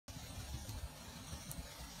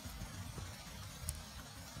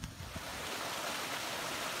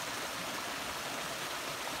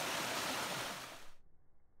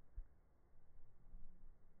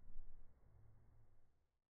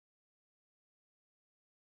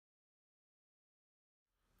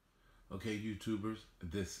Okay, YouTubers,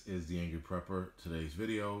 this is the Angry Prepper. Today's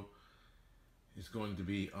video is going to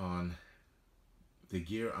be on the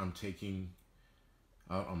gear I'm taking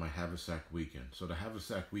out on my Haversack Weekend. So the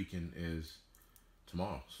Haversack Weekend is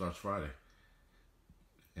tomorrow, starts Friday.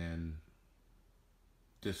 And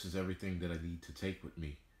this is everything that I need to take with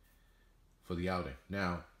me for the outing.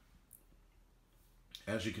 Now,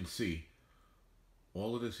 as you can see,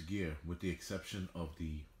 all of this gear, with the exception of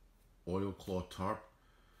the oilcloth tarp,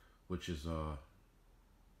 which is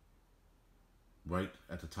right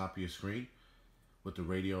at the top of your screen, with the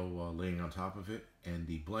radio laying on top of it, and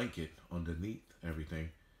the blanket underneath everything,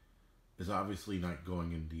 is obviously not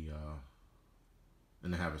going in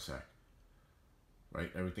the haversack. Right,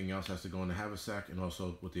 everything else has to go in the haversack, and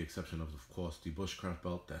also with the exception of course, the bushcraft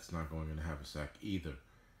belt, that's not going in the haversack either.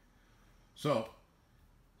 So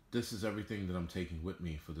this is everything that I'm taking with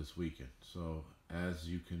me for this weekend. So as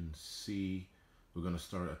you can see, we're going to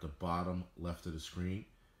start at the bottom left of the screen.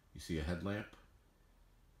 You see a headlamp.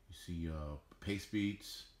 You see paste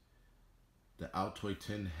beads. The Altoid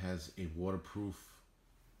tin has a waterproof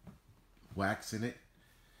wax in it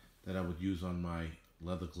that I would use on my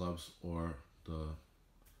leather gloves, or the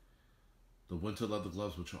winter leather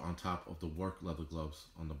gloves, which are on top of the work leather gloves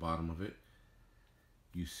on the bottom of it.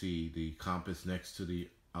 You see the compass next to the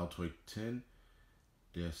Altoid tin.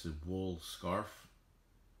 There's a wool scarf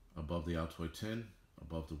above the Altoid tin.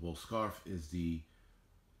 Above the wool scarf is the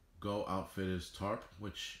Go Outfitters tarp,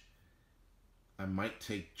 which I might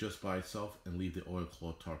take just by itself and leave the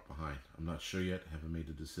oilcloth tarp behind. I'm not sure yet, haven't made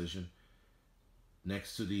a decision.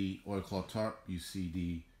 Next to the oilcloth tarp, you see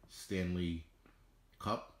the Stanley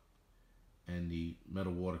cup and the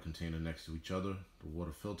metal water container next to each other. The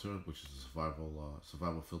water filter, which is a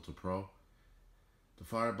Survival Filter Pro. The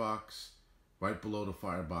firebox, right below the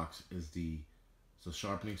firebox is the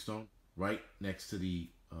sharpening stone. Right next to the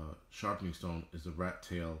sharpening stone is the rat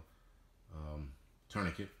tail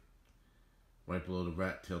tourniquet. Right below the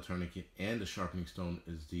rat tail tourniquet and the sharpening stone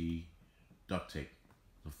is the duct tape,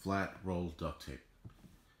 the flat roll duct tape.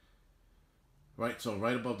 Right, so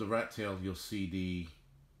right above the rat tail, you'll see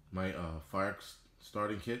my fire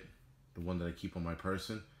starting kit, the one that I keep on my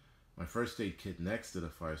person. My first aid kit next to the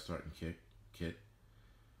fire starting kit.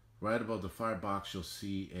 Right above the firebox, you'll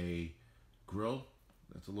see a grill.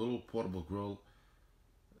 That's a little portable grill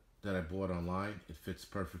that I bought online. It fits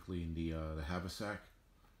perfectly in the haversack.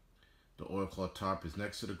 The oilcloth tarp is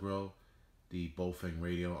next to the grill. The Bofeng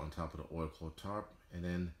radio on top of the oilcloth tarp. And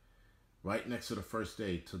then right next to the first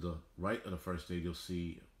aid, to the right of the first aid, you'll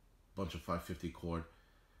see a bunch of 550 cord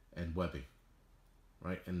and webbing.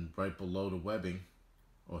 Right, and right below the webbing,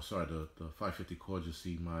 or sorry, the 550 cord, you'll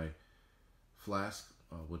see my flask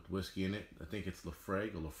with whiskey in it. I think it's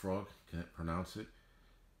Lafrog or Lafrog, can't pronounce it.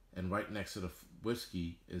 And right next to the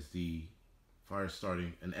whiskey is the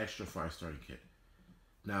an extra fire starting kit.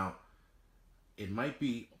 Now, it might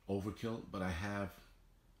be overkill, but I have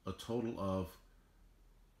a total of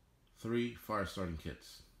 3 fire starting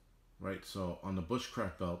kits. Right, so on the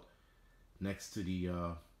bushcraft belt, next to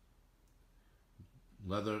the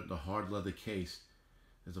hard leather case,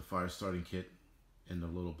 is a fire starting kit in the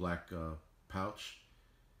little black pouch.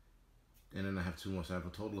 And then I have 2 more, so I have a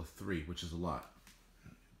total of 3, which is a lot.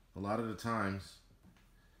 A lot of the times,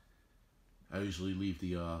 I usually leave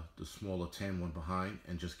the smaller tan one behind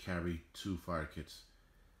and just carry 2 fire kits.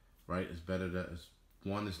 Right? It's better that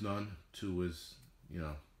 1 is none, 2 is,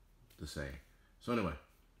 the same. So anyway,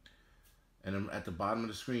 and then at the bottom of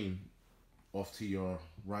the screen, off to your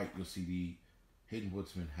right, you'll see the Hidden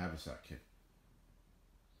Woodsman Haversack kit.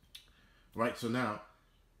 Right, so now,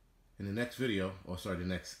 in the next video, or sorry, the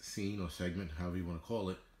next scene or segment, however you want to call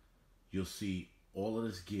it, you'll see all of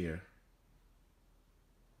this gear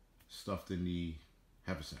stuffed in the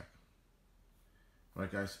haversack.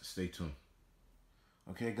 Alright guys, stay tuned.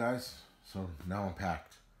 Okay guys, so now I'm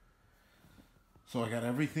packed. So I got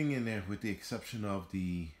everything in there with the exception of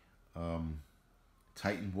the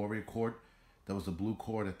Titan Warrior cord. That was the blue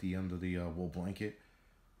cord at the end of the wool blanket.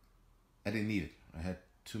 I didn't need it. I had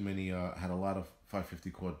too many, I had a lot of 550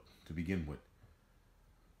 cord to begin with.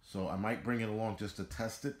 So I might bring it along just to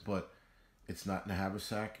test it, but it's not in the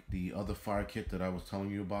haversack. The other fire kit that I was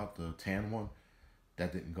telling you about, the tan one,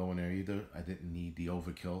 that didn't go in there either. I didn't need the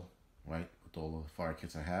overkill, right, with all the fire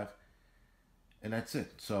kits I have. And that's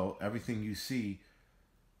it. So everything you see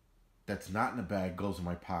that's not in the bag goes in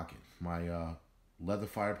my pocket. My leather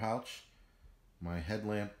fire pouch, my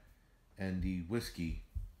headlamp, and the whiskey,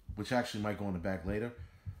 which actually might go in the bag later,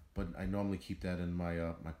 but I normally keep that in my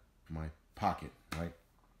my pocket, right?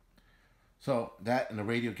 So that and the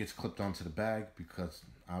radio gets clipped onto the bag because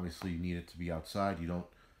obviously you need it to be outside. You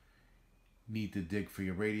need to dig for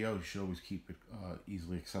your radio, you should always keep it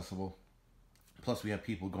easily accessible. Plus, we have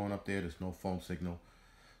people going up there. There's no phone signal,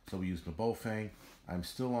 so we use the Bofang. I'm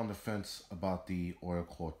still on the fence about the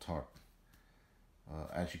oilcloth tarp.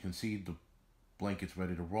 As you can see, the blanket's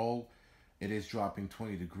ready to roll. It is dropping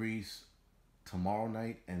 20 degrees tomorrow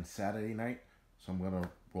night and Saturday night, so I'm gonna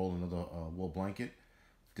roll another wool blanket.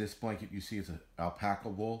 This blanket you see is an alpaca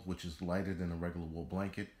wool, which is lighter than a regular wool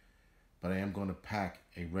blanket, but I am going to pack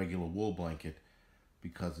a regular wool blanket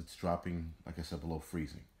because it's dropping, like I said, below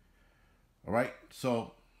freezing. All right,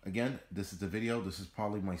 so again, this is the video. This is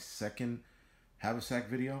probably my second Haversack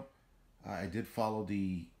video. I did follow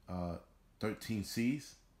the 13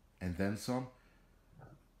 C's and then some.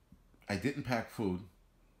 I didn't pack food.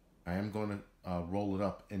 I am going to roll it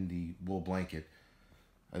up in the wool blanket.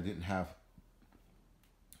 I didn't have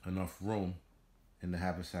enough room in the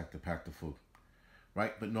haversack to pack the food,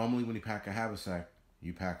 right? But normally when you pack a haversack,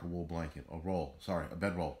 you pack a wool blanket, a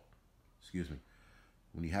bed roll, excuse me.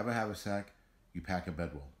 When you have a haversack, you pack a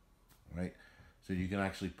bedroll, right? So you can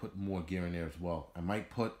actually put more gear in there as well. I might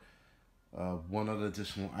put one other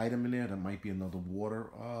additional item in there. That might be another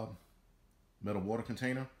metal water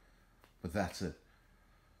container, but that's it.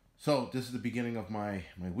 So this is the beginning of my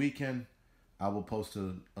weekend. I will post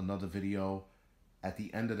another video at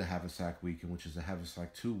the end of the Haversack Weekend, which is the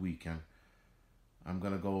Haversack 2 weekend. I'm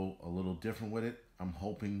going to go a little different with it. I'm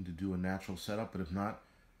hoping to do a natural setup, but if not,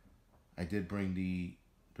 I did bring the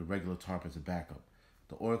regular tarp as a backup.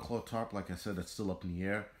 The oilcloth tarp, like I said, that's still up in the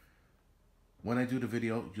air. When I do the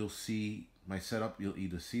video, you'll see my setup. You'll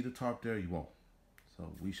either see the tarp there or you won't.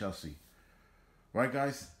 So we shall see. All right,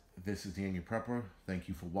 guys, this is the Annual Prepper. Thank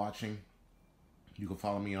you for watching. You can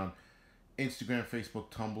follow me on Instagram,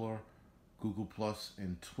 Facebook, Tumblr, Google+,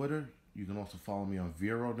 and Twitter. You can also follow me on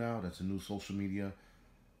Vero now. That's a new social media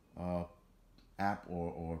app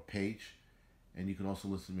or page. And you can also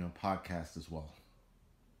listen to me on podcast as well.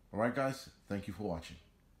 All right, guys, thank you for watching.